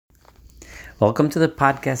Welcome to the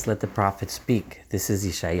podcast, Let the Prophet Speak. This is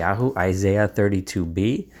Yeshayahu, Isaiah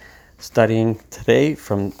 32b, studying today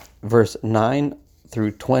from verse 9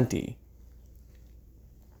 through 20.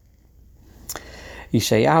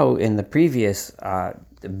 Yeshayahu, in the previous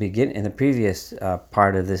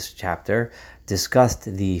part of this chapter,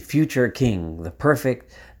 discussed the future king,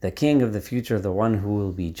 the king of the future, the one who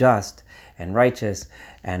will be just and righteous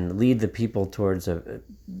and lead the people towards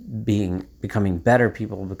becoming better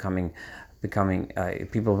people, becoming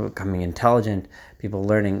intelligent, people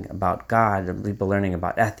learning about God, people learning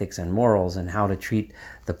about ethics and morals and how to treat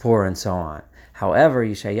the poor and so on. However,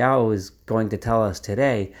 Yeshayahu is going to tell us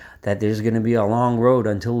today that there's going to be a long road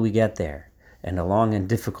until we get there, and a long and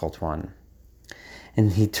difficult one.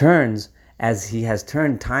 And he turns, as he has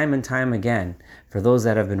turned time and time again, for those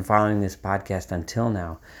that have been following this podcast until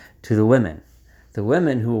now, to the women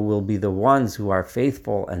who will be the ones who are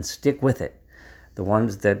faithful and stick with it, the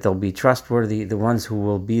ones that they'll be trustworthy, the ones who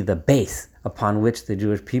will be the base upon which the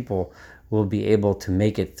Jewish people will be able to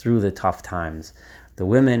make it through the tough times. The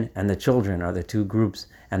women and the children are the two groups,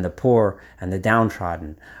 and the poor and the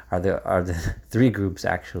downtrodden are the three groups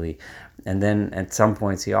actually. And then at some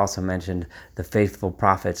points he also mentioned the faithful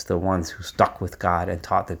prophets, the ones who stuck with God and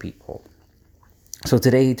taught the people. So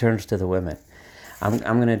today he turns to the women. I'm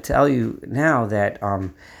going to tell you now that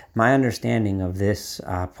my understanding of this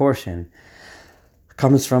portion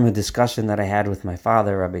comes from a discussion that I had with my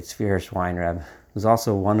father, Rabbi Tzvi Hirsch Weinreb, who's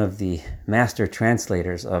also one of the master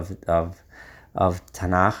translators of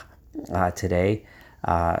Tanakh today,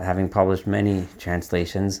 having published many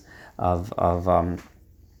translations of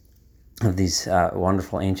these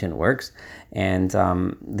wonderful ancient works. And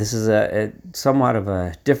this is a somewhat of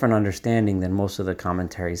a different understanding than most of the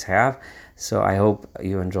commentaries have. So I hope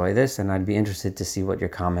you enjoy this, and I'd be interested to see what your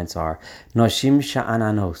comments are. Noshim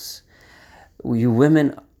sha'ananos. You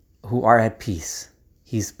women who are at peace.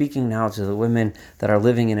 He's speaking now to the women that are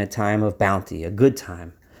living in a time of bounty, a good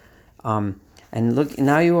time. And look,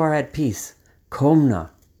 now you are at peace.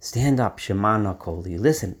 Komna, stand up, Shemana Koli.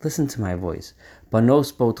 Listen to my voice.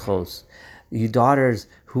 Banos Botchos, you daughters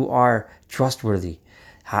who are trustworthy.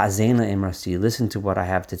 Ha'azena Imrasi, listen to what I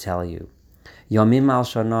have to tell you. Yomim al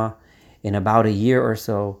Shana, in about a year or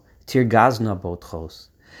so, Tirgazna Botchos.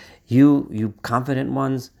 You confident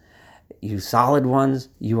ones, you solid ones,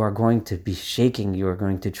 you are going to be shaking, you are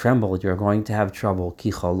going to tremble, you are going to have trouble.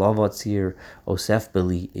 Ki cholovatzir osef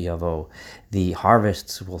beli yavo. The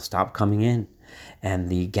harvests will stop coming in, and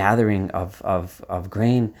the gathering of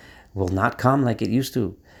grain will not come like it used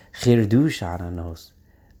to. Chirdu sharanos.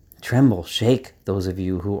 Tremble, shake, those of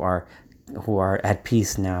you who are at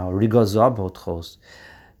peace now. Rigozabotchos.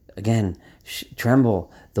 Again,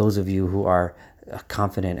 tremble, those of you who are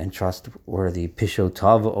confident and trustworthy.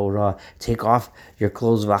 Pishotav ora, take off your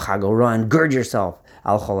clothes v'chagora and gird yourself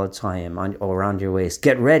al cholatzayim, around your waist.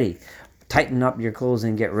 Get ready, tighten up your clothes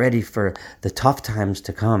and get ready for the tough times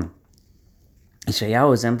to come.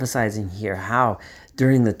 Yeshayahu is emphasizing here how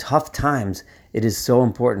during the tough times it is so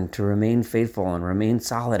important to remain faithful and remain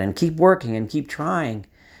solid and keep working and keep trying.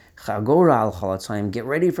 Chagora al cholatzayim, get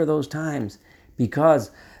ready for those times,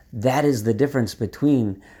 because that is the difference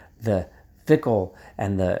between the fickle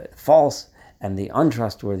and the false and the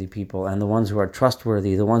untrustworthy people and the ones who are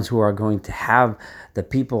trustworthy, the ones who are going to have the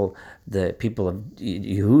people of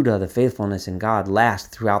Yehuda, the faithfulness in God,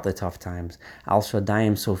 last throughout the tough times. Al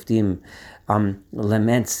Shadayim Softim,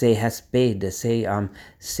 lament, say hesped,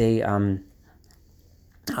 say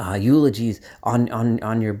eulogies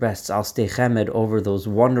on your breasts. Al Stechemed, over those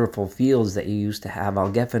wonderful fields that you used to have.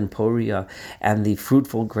 Al Gefen Poria, and the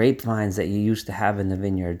fruitful grapevines that you used to have in the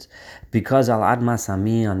vineyards. Because Al Admas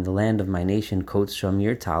Ami, on the land of my nation, Kotes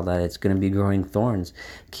Shamir Tal, that it's going to be growing thorns.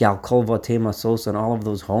 Ki Al Kolva Tema Sos, on all of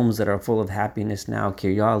those homes that are full of happiness now.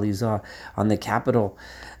 Kirya Liza, on the capital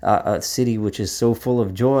city which is so full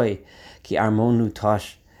of joy. Ki Armonu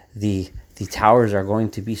Tosh, the towers are going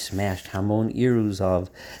to be smashed. Hamon Iruz, of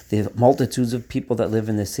the multitudes of people that live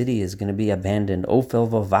in the city is going to be abandoned. Ofel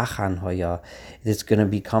v'vachan hoya, it's going to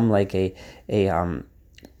become like a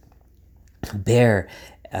bear,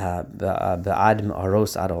 be'adm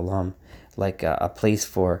aros ad olam, like a place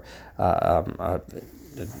for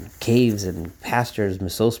caves and pastures,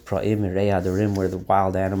 misos pra'im irei adarim, where the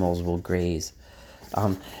wild animals will graze.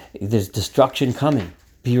 There's destruction coming.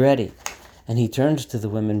 Be ready. And he turns to the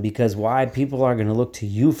women because why? People are going to look to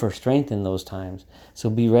you for strength in those times. So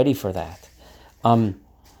be ready for that.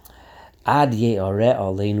 Ad ye'areh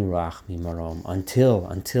aleinu rach mimarom,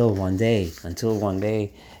 until one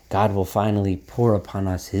day, God will finally pour upon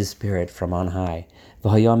us His Spirit from on high.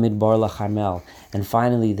 V'hayamid bar lachamel, and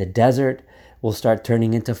finally the desert will start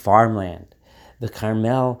turning into farmland. The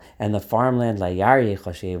Carmel and the farmland, La Yaryeh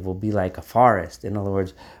Choshev, will be like a forest. In other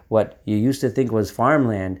words, what you used to think was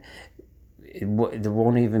farmland, it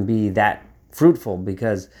won't even be that fruitful,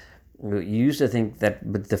 because you used to think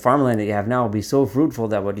that, but the farmland that you have now will be so fruitful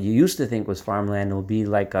that what you used to think was farmland will be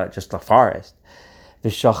like just a forest.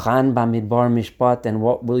 V'shochan bamidbar mishpat, and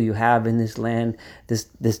what will you have in this land,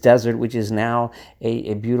 this desert, which is now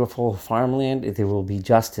a beautiful farmland? There will be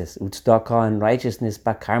justice, utzdaka, and righteousness.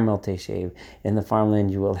 Bakarmel teshev, in the farmland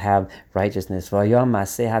you will have righteousness. V'yom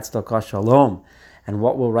maseh hatzdaka shalom, and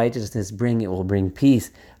what will righteousness bring? It will bring peace.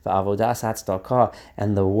 V'avodas hatzdaka,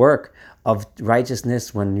 and the work of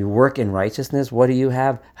righteousness, when you work in righteousness, what do you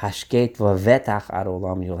have? Hashket v'vetach ad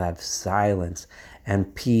olam, you'll have silence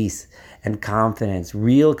and peace and confidence,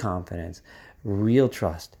 real trust,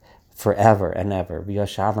 forever and ever.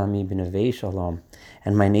 V'yashavami b'nevei shalom,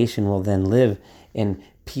 and my nation will then live in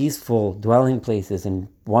peaceful dwelling places, in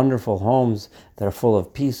wonderful homes that are full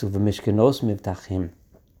of peace. Uv'mishkenos mivtachim,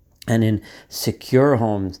 and in secure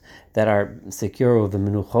homes that are secure, of the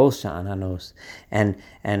menuchos sha'ananos, and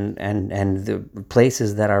the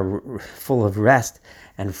places that are full of rest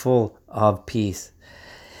and full of peace.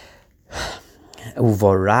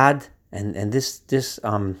 Uvorad, and this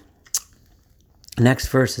next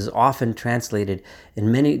verse is often translated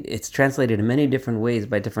in many different ways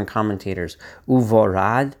by different commentators.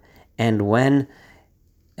 Uvorad, and when,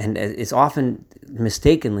 and it's often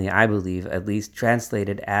mistakenly, I believe, at least,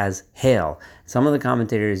 translated as hail. Some of the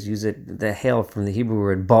commentators use the hail from the Hebrew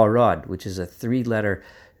word barad, which is a 3-letter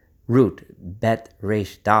root, bet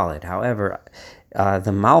resh dalet. However,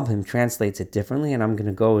 the Malbim translates it differently, and I'm going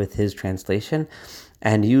to go with his translation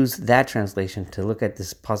and use that translation to look at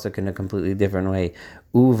this pasuk in a completely different way.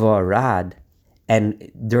 Uvarad,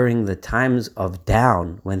 and during the times of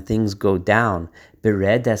down, when things go down,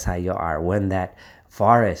 beredes hayar, when that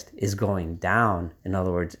forest is going down, in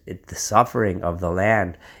other words, the suffering of the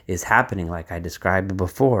land is happening, like I described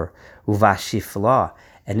before. Uvashifla,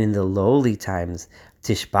 and in the lowly times,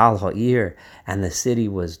 tishbal ha'ir, and the city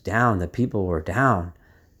was down, the people were down.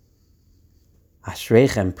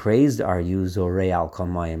 Ashreichem, praised are you, zorei al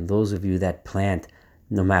kalmayim, those of you that plant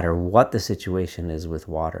no matter what the situation is with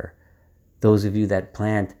water. Those of you that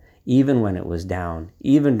plant even when it was down,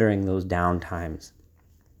 even during those down times.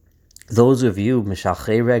 Those of you,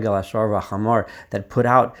 mishalchei regel ashar v'chamar, that put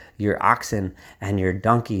out your oxen and your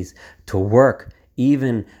donkeys to work,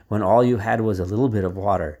 even when all you had was a little bit of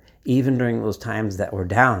water, even during those times that were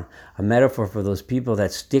down. A metaphor for those people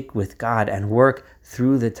that stick with God and work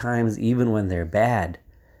through the times even when they're bad.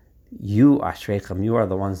 You, Ashreichem, you are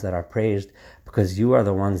the ones that are praised, because you are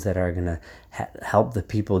the ones that are going to help the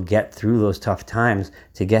people get through those tough times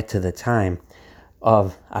to get to the time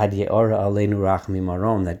of Ad Ye'ora Aleinu Rachmi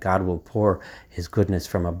Marom, that God will pour His goodness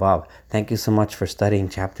from above. Thank you so much for studying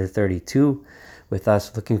chapter 32 with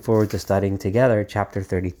us. Looking forward to studying together chapter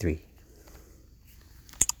 33.